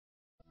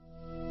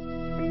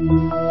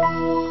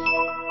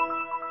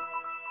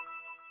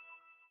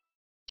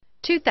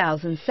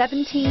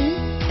2017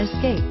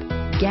 Escape.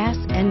 Gas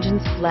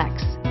engines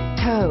flex,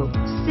 tow,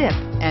 sip,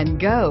 and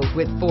go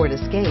with Ford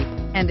Escape,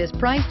 and is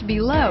priced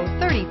below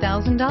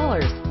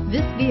 $30,000.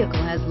 This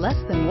vehicle has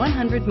less than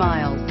 100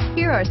 miles.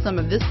 Here are some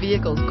of this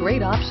vehicle's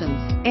great options: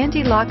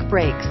 anti-lock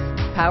brakes,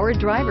 power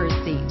driver's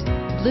seat,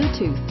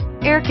 Bluetooth,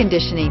 air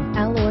conditioning,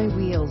 alloy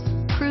wheels,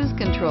 cruise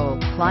control,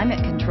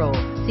 climate control,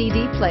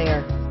 CD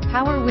player,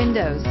 power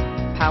windows,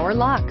 power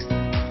locks.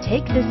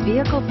 Take this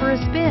vehicle for a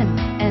spin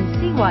and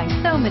see why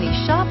so many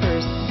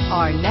shoppers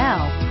are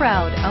now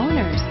proud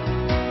owners.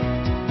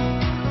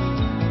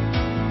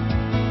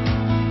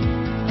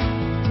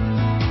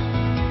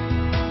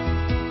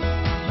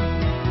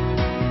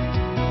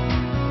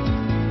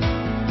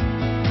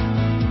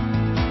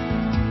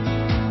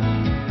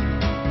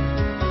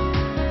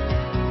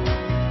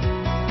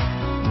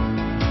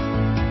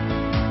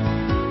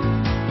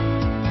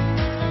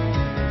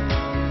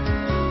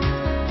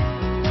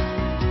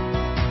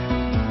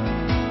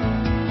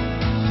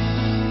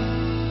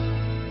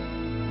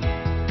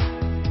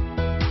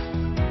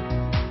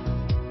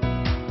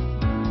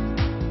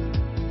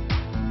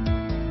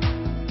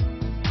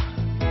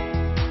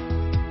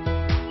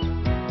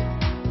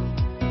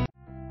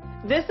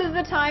 This is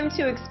the time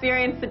to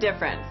experience the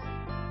difference.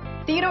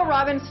 Theodore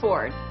Robins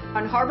Ford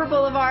on Harbor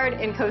Boulevard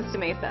in Costa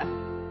Mesa.